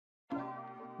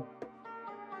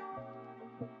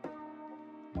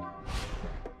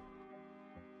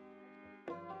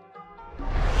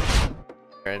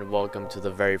And welcome to the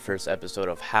very first episode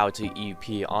of How to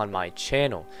EUP on my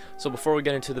channel. So before we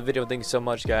get into the video, thank you so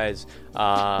much guys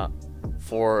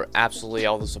for absolutely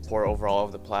all the support over all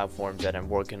of the platforms that I'm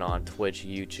working on: Twitch,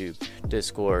 YouTube,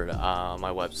 Discord,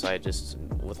 my website. Just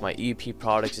with my EUP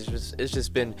products, it's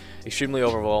just been extremely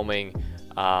overwhelming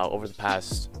over the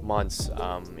past months,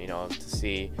 to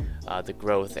see the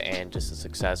growth and just the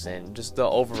success and just the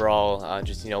overall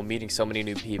meeting so many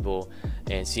new people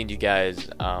and seeing you guys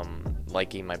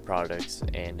liking my products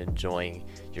and enjoying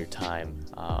your time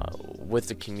with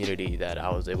the community that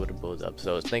I was able to build up.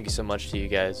 So thank you so much to you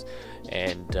guys,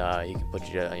 and you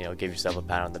can give yourself a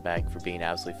pat on the back for being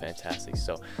absolutely fantastic.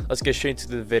 So let's get straight into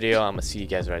the video. I'm gonna see you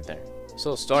guys right there.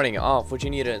 So starting off, what you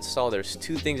need to install, there's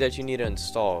two things that you need to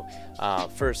install.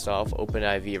 First off,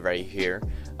 OpenIV right here,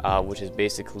 which is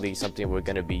basically something we're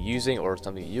going to be using, or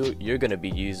something you're going to be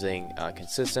using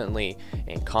consistently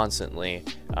and constantly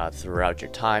throughout your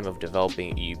time of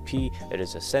developing EUP. It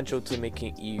is essential to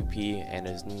making EUP and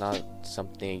is not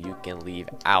something you can leave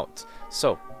out.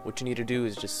 So what you need to do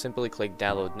is just simply click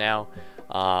download now.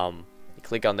 You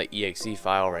click on the exe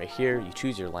file right here, you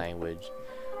choose your language,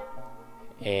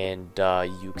 and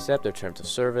you accept the terms of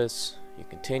service, you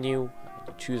continue,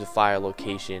 you choose a file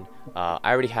location.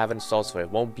 I already have it installed, so it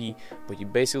won't be, but you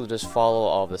basically just follow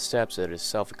all the steps. It is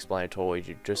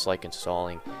self-explanatory, just like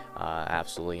installing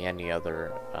absolutely any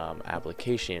other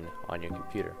application on your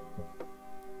computer.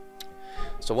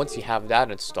 So once you have that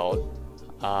installed,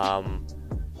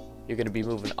 you're going to be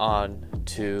moving on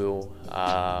to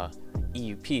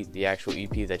EUP, the actual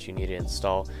EUP that you need to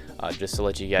install. Just to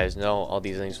let you guys know, all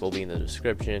these links will be in the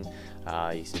description.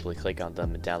 You simply click on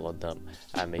them and download them.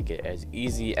 I make it as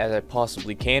easy as I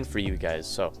possibly can for you guys.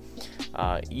 So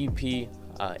EUP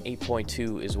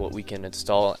 8.2 is what we can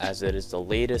install, as it is the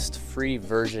latest free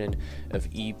version of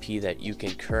EUP that you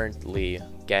can currently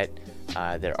get.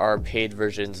 There are paid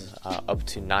versions up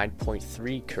to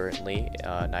 9.3 currently.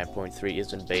 9.3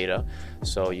 is in beta,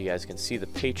 so you guys can see the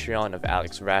Patreon of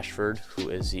Alex Rashford, who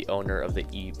is the owner of the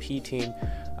EUP team.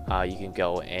 You can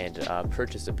go and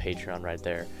purchase the Patreon right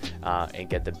there and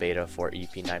get the beta for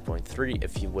EUP 9.3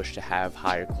 if you wish to have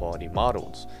higher quality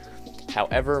models.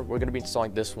 However, we're going to be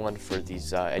installing this one for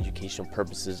these educational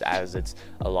purposes, as it's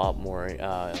a lot more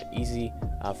easy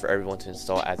for everyone to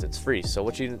install, as it's free. So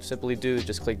what you simply do is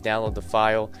just click download the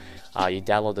file. You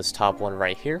download this top one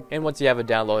right here, and once you have it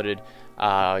downloaded,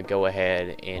 go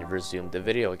ahead and resume the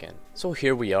video again. So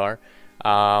here we are.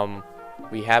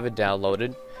 We have it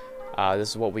downloaded. This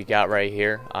is what we got right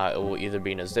here. It will either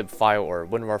be in a zip file or a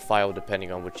WinRAR file,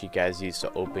 depending on which you guys use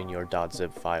to open your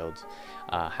 .zip files.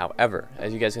 However,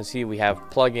 as you guys can see, we have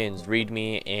plugins,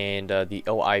 README, and the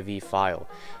Oiv file.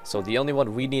 So the only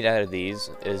one we need out of these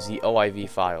is the Oiv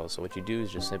file. So what you do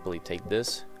is just simply take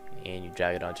this and you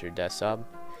drag it onto your desktop,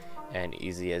 and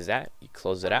easy as that, you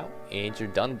close it out and you're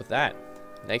done with that.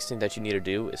 Next thing that you need to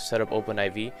do is set up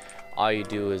OpenIV. All you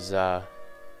do is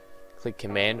click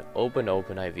command open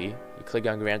OpenIV. You click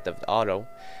on Grand Theft Auto.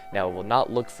 Now it will not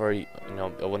look for it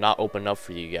will not open up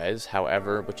for you guys.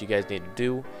 However, what you guys need to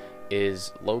do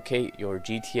is locate your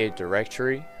GTA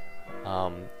directory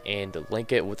and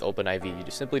link it with OpenIV.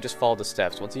 You simply just follow the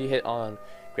steps. Once you hit on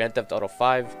Grand Theft Auto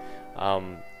 5,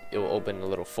 it will open a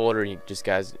little folder. You just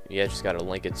got to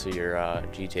link it to your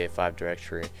GTA 5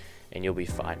 directory, and you'll be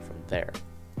fine from there.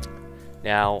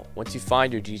 Now, once you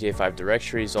find your GTA 5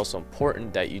 directory, it's also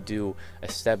important that you do a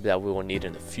step that we will need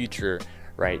in the future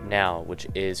right now, which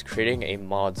is creating a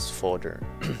mods folder.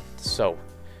 So,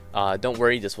 don't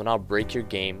worry, this will not break your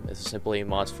game. It's simply a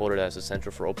mods folder that's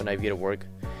essential for OpenIV to work.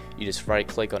 You just right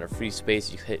click on a free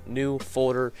space, you hit new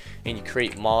folder, and you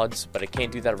create mods, but I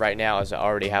can't do that right now as I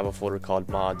already have a folder called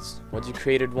mods. Once you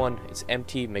created one, it's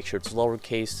empty, make sure it's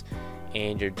lowercase,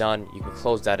 and you're done. You can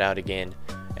close that out again,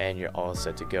 and you're all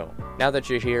set to go. Now that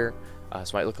you're here,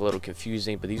 this might look a little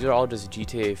confusing, but these are all just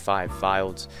GTA 5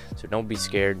 files, so don't be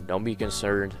scared, don't be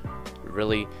concerned. It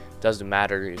really doesn't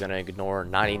matter. You're gonna ignore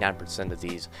 99% of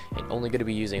these and only gonna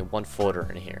be using one folder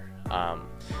in here.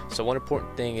 So one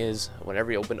important thing is,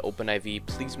 whenever you open OpenIV,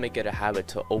 please make it a habit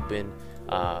to open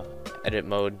edit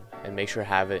mode and make sure to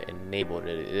have it enabled.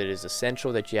 It is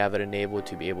essential that you have it enabled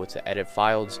to be able to edit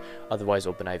files. Otherwise,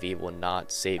 OpenIV will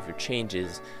not save your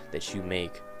changes that you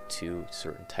make to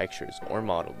certain textures or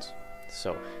models.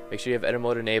 So make sure you have edit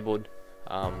mode enabled.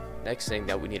 Next thing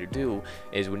that we need to do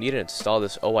is we need to install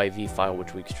this Oiv file,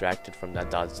 which we extracted from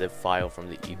that .zip file from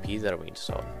the EP that we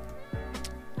installed.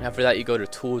 After that, you go to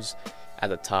Tools at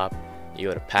the top, you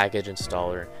go to Package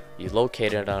Installer, you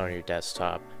locate it on your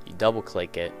desktop, you double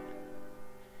click it,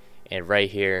 and right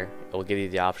here it will give you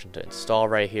the option to install.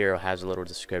 Right here it has a little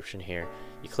description here.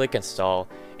 you click install,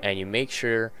 and you make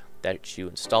sure that you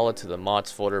install it to the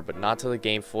mods folder, but not to the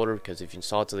game folder, because if you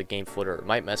install it to the game folder, it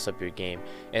might mess up your game,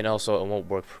 and also it won't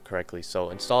work correctly.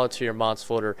 So install it to your mods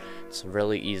folder. It's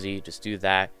really easy. Just do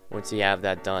that. Once you have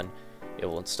that done, it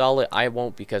will install it. I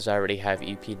won't, because I already have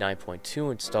EUP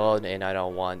 9.2 installed, and I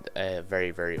don't want a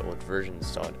very old version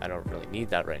installed. I don't really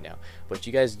need that right now. But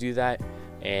you guys do that,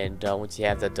 and once you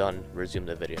have that done, resume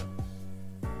the video.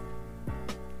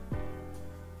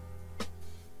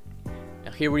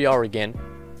 Now here we are again.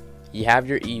 You have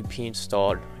your EUP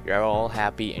installed, you're all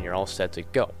happy, and you're all set to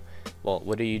go. Well,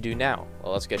 what do you do now?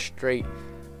 Well, let's get straight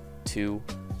to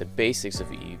the basics of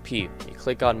EUP. You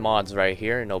click on mods right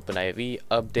here and open Oiv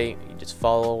update. You just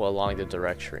follow along the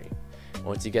directory.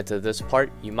 Once you get to this part,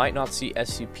 you might not see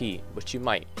SUP, but you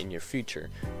might in your future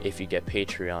if you get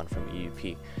Patreon from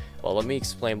EUP. Well, let me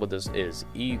explain what this is.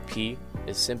 EUP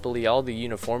is simply all the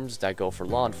uniforms that go for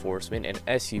law enforcement, and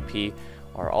SUP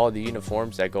are all the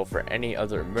uniforms that go for any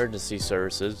other emergency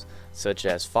services, such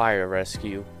as fire,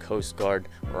 rescue, coast guard,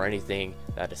 or anything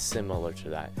that is similar to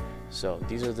that. So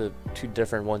these are the two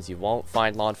different ones. You won't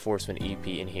find law enforcement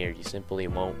EUP in here. You simply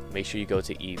won't. Make sure you go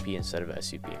to EUP instead of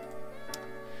SUP.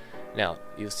 Now,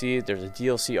 you'll see there's a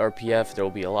DLC RPF. There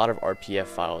will be a lot of RPF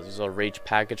files. These are rage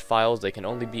package files. They can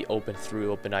only be opened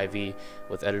through OpenIV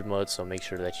with edit mode, so make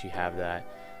sure that you have that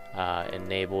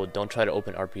enabled. Don't try to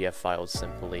open RPF files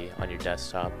simply on your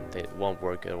desktop. It won't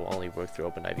work. It will only work through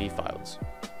OpenIV files.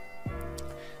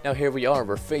 Now here we are.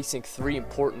 We're facing three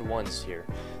important ones here.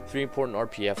 Three important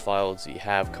RPF files. You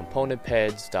have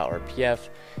componentpeds.rpf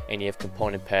and you have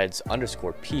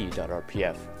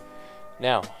componentpeds_p.rpf.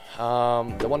 Now,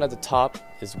 the one at the top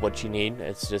is what you need.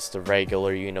 It's just the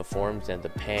regular uniforms and the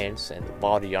pants and the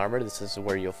body armor. This is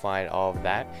where you'll find all of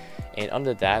that. And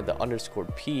under that, the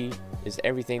 _p is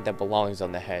everything that belongs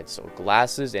on the head. So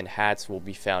glasses and hats will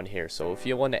be found here. So if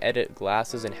you want to edit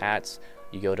glasses and hats,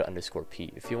 you go to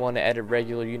 _p. If you want to edit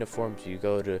regular uniforms, you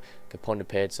go to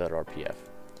componentpeds.rpf.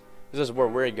 This is where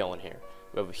we're going here.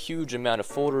 We have a huge amount of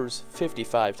folders,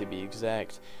 55 to be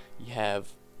exact. You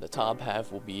have the top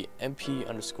half will be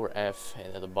MP_F,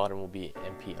 and at the bottom will be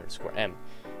MP_M.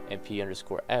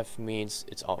 MP_F means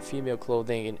it's all female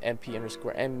clothing, and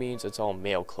MP_M means it's all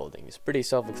male clothing. It's pretty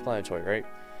self-explanatory, right?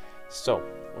 So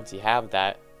once you have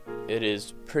that, it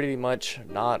is pretty much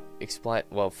not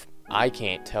well, I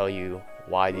can't tell you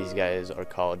why these guys are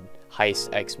called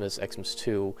Heist, Xmas, Xmas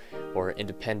 2, or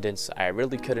Independence. I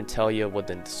really couldn't tell you what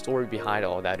the story behind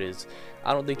all that is.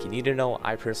 I don't think you need to know.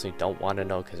 I personally don't want to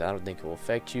know, because I don't think it will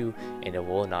affect you, and it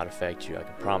will not affect you. I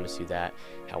can promise you that.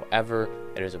 However,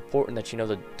 it is important that you know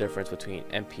the difference between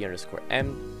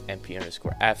MP_M,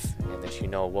 MP_F, and that you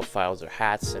know what files are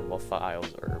hats and what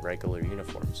files are regular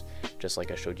uniforms, just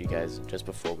like I showed you guys just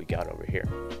before we got over here.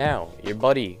 Now, your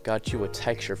buddy got you a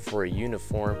texture for a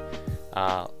uniform.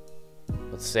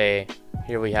 Let's say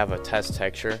here we have a test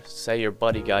texture. Say your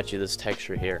buddy got you this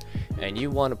texture here, and you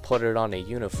want to put it on a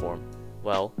uniform.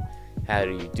 Well, how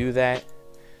do you do that?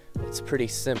 It's pretty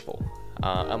simple.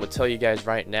 I'm gonna tell you guys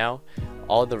right now,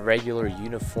 all the regular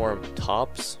uniform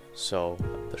tops, so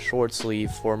the short sleeve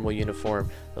formal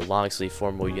uniform, the long sleeve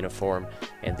formal uniform,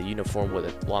 and the uniform with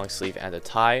a long sleeve and a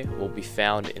tie will be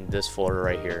found in this folder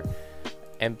right here,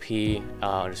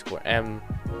 MP_M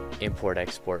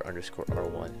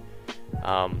import_export_R1.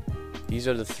 These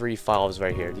are the three files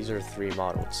right here. These are the three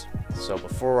models. So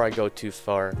before I go too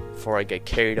far, before I get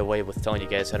carried away with telling you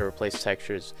guys how to replace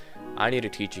textures, I need to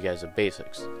teach you guys the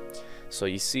basics. So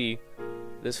you see,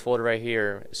 this folder right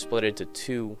here is split into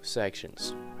two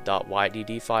sections: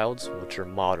 .ydd files, which are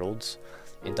models,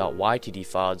 and .ytd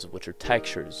files, which are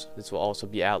textures. This will also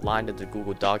be outlined in the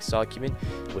Google Docs document,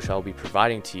 which I'll be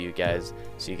providing to you guys,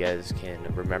 so you guys can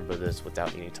remember this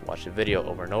without needing to watch the video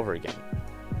over and over again.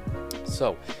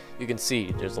 So you can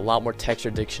see there's a lot more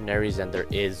texture dictionaries than there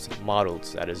is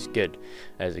models. That is good.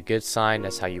 That is a good sign.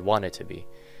 That's how you want it to be.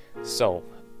 So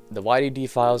the YDD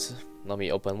files, let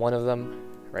me open one of them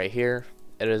right here.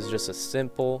 It is just a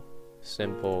simple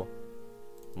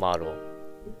model.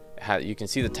 You can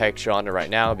see the texture on it right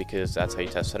now because that's how you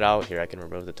test it out. Here I can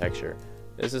remove the texture.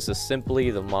 This is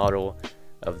simply the model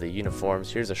of the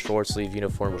uniforms. Here's a short sleeve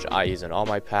uniform, which I use in all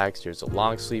my packs. Here's a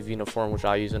long sleeve uniform, which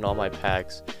I use in all my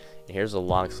packs. And here's a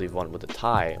long sleeve one with a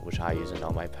tie, which I use in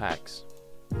all my packs.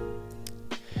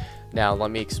 Now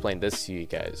let me explain this to you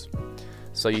guys.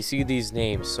 So you see these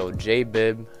names. So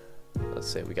JBib, let's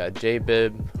say we got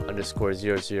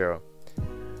JBib_00.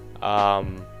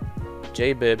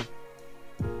 JBib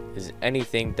is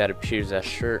anything that appears as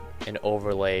shirt and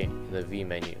overlay in the V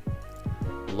menu.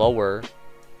 Lower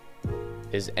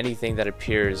is anything that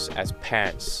appears as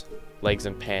pants legs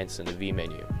and pants in the V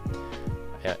menu.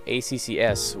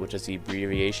 ACCS, which is the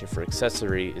abbreviation for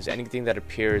accessory, is anything that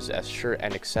appears as shirt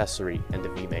and accessory in the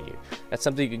V menu. That's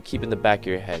something you can keep in the back of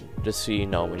your head, just so you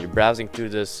know when you're browsing through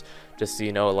this. Just so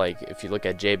you know, like if you look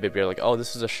at JBib, you're like, oh,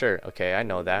 this is a shirt. Okay, I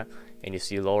know that. And you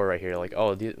see lower right here, like,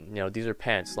 oh, these are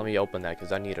pants. Let me open that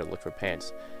because I need to look for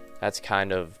pants. That's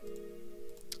kind of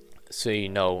so you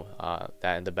know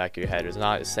that in the back of your head. It's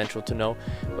not essential to know,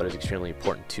 but it's extremely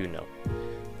important to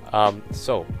know.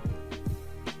 So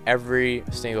every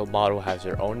single model has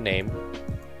their own name.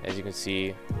 As you can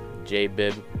see,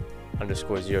 JBib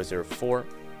underscore 004.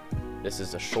 This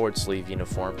is a short sleeve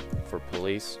uniform for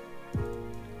police.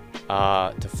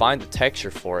 To find the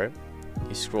texture for it,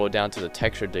 you scroll down to the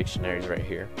texture dictionaries right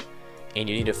here, and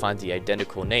you need to find the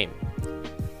identical name.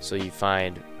 So you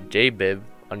find JBib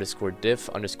underscore diff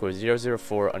underscore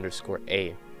 004 underscore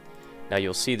A. Now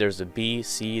you'll see there's a B,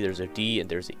 C, there's a D, and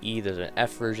there's an E, there's an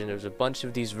F version, there's a bunch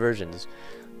of these versions.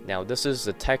 Now this is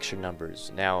the texture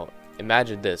numbers. Now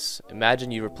imagine this.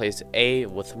 Imagine you replace A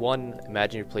with 1,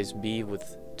 imagine you replace B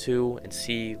with 2, and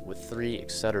C with 3,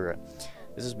 etc.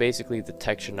 This is basically the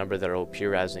texture number that will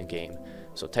appear as in game.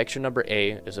 So texture number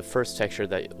A is the first texture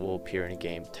that will appear in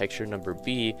game. Texture number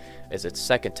B is its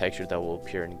second texture that will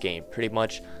appear in game. Pretty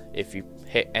much if you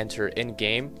hit enter in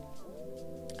game,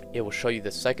 it will show you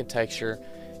the second texture,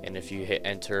 and if you hit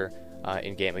enter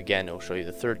in game again, it will show you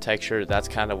the third texture. That's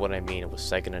kind of what I mean with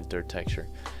second and third texture.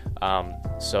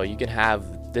 So you can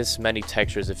have this many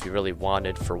textures if you really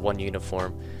wanted for one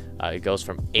uniform. It goes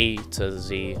from A to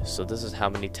Z, so this is how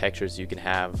many textures you can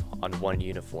have on one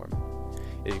uniform.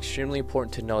 It's extremely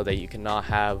important to know that you cannot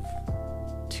have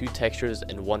 2 textures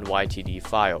in one YTD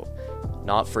file.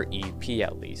 Not for EUP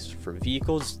at least. For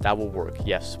vehicles, that will work,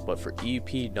 yes, but for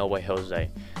EUP, no way Jose.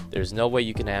 There's no way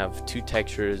you can have 2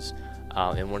 textures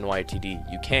in one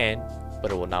YTD. You can,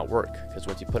 but it will not work, because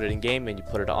once you put it in game and you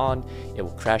put it on, it will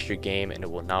crash your game and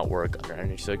it will not work under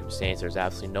any circumstance. There's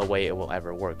absolutely no way it will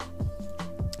ever work.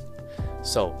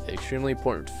 So, extremely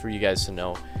important for you guys to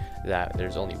know that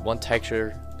there's only one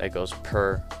texture that goes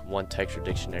per one texture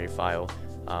dictionary file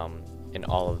in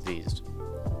all of these.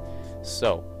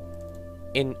 So,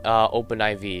 in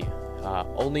OpenIV,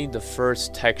 only the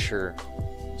first texture,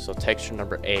 so texture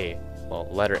number A, well,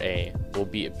 letter A, will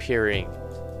be appearing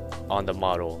on the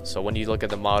model. So when you look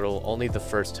at the model, only the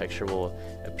first texture will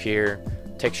appear.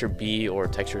 Texture B or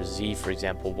texture Z, for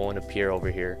example, won't appear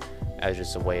over here as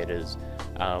just the way it is.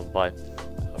 But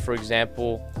for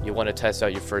example, you want to test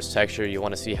out your first texture, you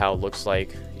want to see how it looks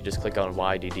like, you just click on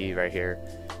YDD right here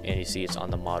and you see it's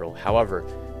on the model. However,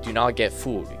 do not get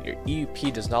fooled. Your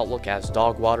EUP does not look as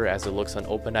dog water as it looks on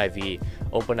OpenIV.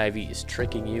 OpenIV is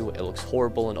tricking you. It looks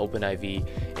horrible in OpenIV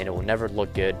and it will never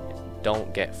look good.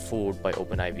 Don't get fooled by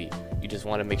OpenIV. You just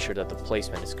want to make sure that the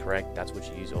placement is correct. That's what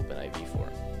you use OpenIV for.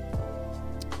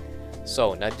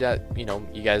 So now that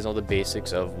you guys know the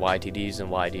basics of YTDs and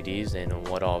YDDs and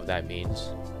what all of that means,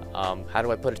 how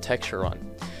do I put a texture on?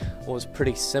 Well, it's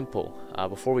pretty simple.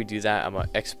 Before we do that, I'm going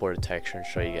to export a texture and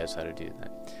show you guys how to do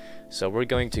that. So we're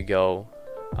going to go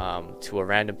to a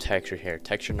random texture here,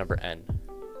 texture number N.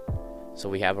 So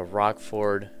we have a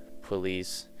Rockford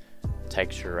police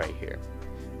texture right here.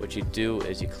 What you do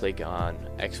is you click on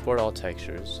export all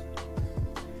textures.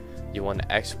 You want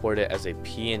to export it as a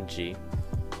PNG,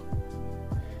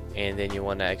 and then you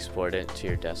want to export it to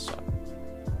your desktop.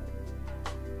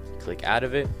 Click out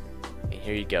of it, and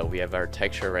here you go. We have our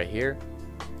texture right here.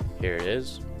 Here it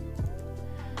is.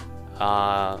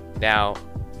 Now,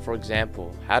 for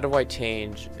example, how do I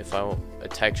change if I want a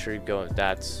texture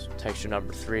that's texture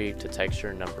number 3 to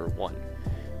texture number 1?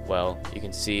 Well, you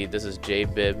can see this is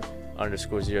JBib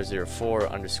underscore 004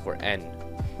 underscore N,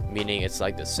 meaning it's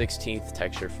like the 16th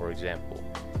texture, for example.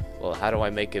 Well, how do I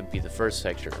make it be the first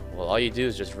texture? Well, all you do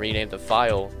is just rename the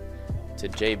file to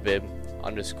JBib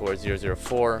underscore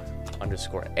 004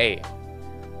 underscore A.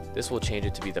 This will change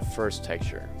it to be the first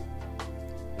texture.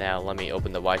 Now let me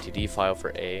open the YTD file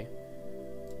for A.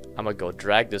 I'm gonna go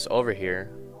drag this over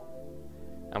here.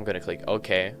 I'm gonna click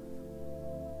OK.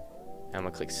 I'm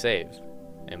gonna click save,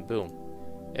 and boom,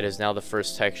 it is now the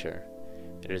first texture.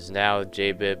 It is now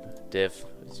JBib diff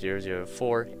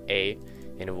 004 A,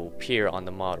 and it will appear on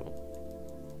the model.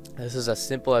 This is as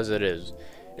simple as it is.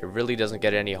 It really doesn't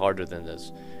get any harder than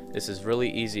this. This is really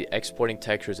easy. Exporting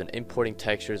textures and importing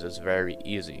textures is very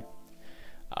easy.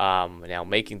 Now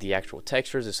making the actual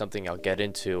textures is something I'll get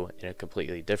into in a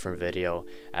completely different video,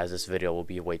 as this video will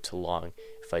be way too long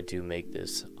if I do make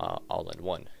this all in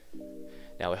one.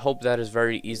 Now I hope that is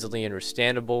very easily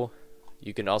understandable.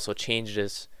 You can also change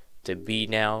this to B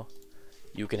now.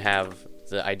 You can have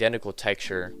the identical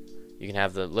texture You can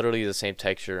have literally the same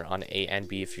texture on A and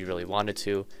B if you really wanted to.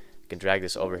 You can drag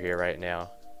this over here right now,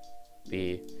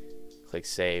 B, click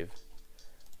save,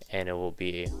 and it will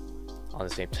be on the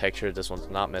same texture. This one's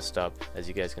not messed up. As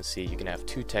you guys can see, you can have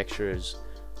two textures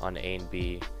on A and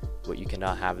B, but you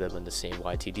cannot have them in the same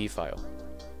YTD file.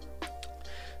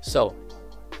 So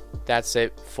that's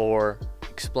it for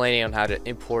explaining on how to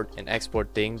import and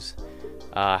export things,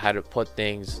 how to put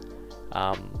things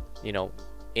you know,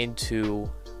 into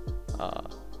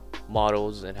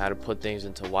models, and how to put things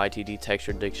into YTD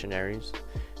texture dictionaries.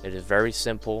 It is very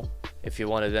simple. If you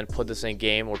want to then put this in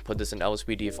game or put this in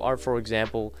LSPDFR, for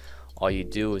example, all you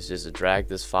do is just drag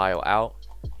this file out.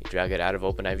 You drag it out of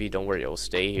OpenIV. Don't worry, it will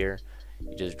stay here.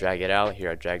 You just drag it out.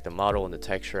 Here I drag the model and the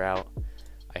texture out.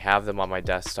 I have them on my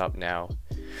desktop now.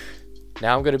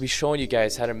 Now I'm going to be showing you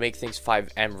guys how to make things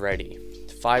FiveM ready.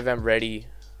 FiveM ready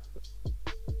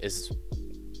is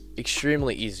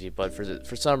extremely easy, but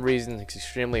for some reason it's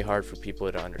extremely hard for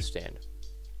people to understand.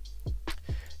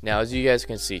 Now, as you guys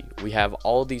can see, we have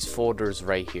all these folders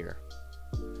right here.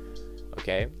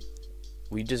 Okay,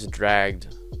 we just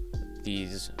dragged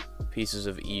these pieces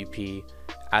of EUP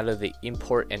out of the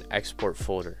import and export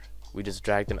folder. We just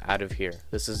dragged them out of here.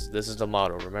 This is the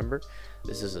model. Remember,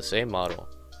 this is the same model.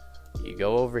 You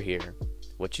go over here.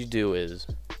 What you do is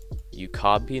you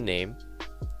copy name,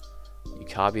 you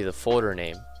copy the folder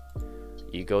name,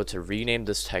 you go to rename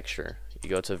this texture, you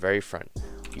go to the very front,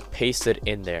 you paste it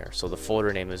in there so the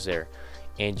folder name is there,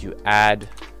 and you add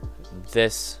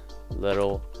this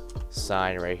little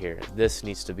sign right here. This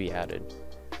needs to be added.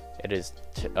 It is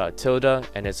tilde,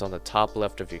 and it's on the top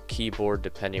left of your keyboard,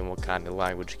 depending on what kind of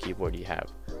language keyboard you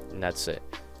have, and that's it.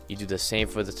 You do the same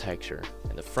for the texture.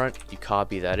 In the front, you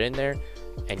copy that in there,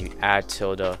 and you add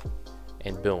tilde,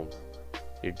 and boom,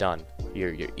 you're done.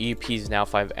 Your EUP is now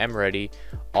FiveM ready.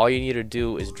 All you need to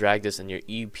do is drag this in your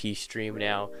EUP stream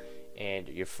now, and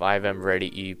your FiveM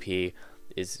ready EUP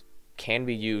can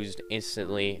be used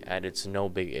instantly, and it's no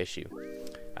big issue.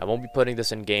 I won't be putting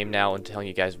this in game now and telling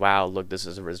you guys, wow, look, this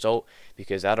is a result,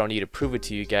 because I don't need to prove it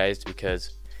to you guys,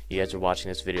 because you guys are watching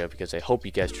this video, because I hope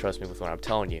you guys trust me with what I'm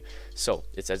telling you. So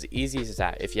it's as easy as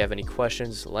that. If you have any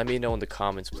questions, let me know in the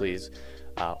comments, please,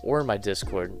 or in my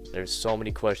Discord. There's so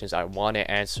many questions I want to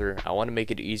answer. I want to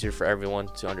make it easier for everyone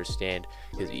to understand,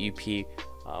 because EUP,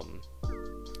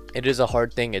 it is a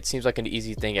hard thing. It seems like an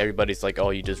easy thing. Everybody's like,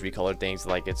 oh, you just recolor things.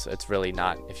 Like, it's really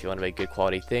not. If you want to make good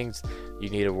quality things, you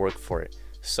need to work for it.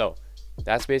 So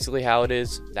that's basically how it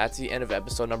is. That's the end of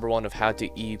episode number 1 of how to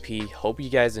EUP. Hope you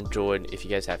guys enjoyed. If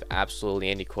you guys have absolutely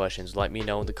any questions, let me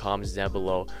know in the comments down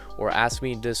below, or ask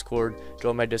me in Discord.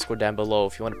 Join my Discord down below.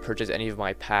 If you want to purchase any of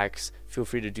my packs, feel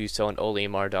free to do so on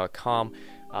OhLiamR.com.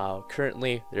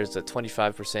 Currently there's a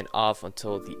 25% off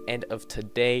until the end of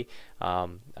today,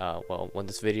 well, when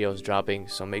this video is dropping,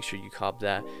 so make sure you cop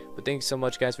that. But thanks so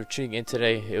much, guys, for tuning in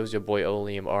today. It was your boy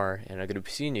OhLiamR, and I'm gonna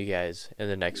be seeing you guys in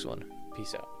the next one.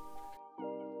 Peace out.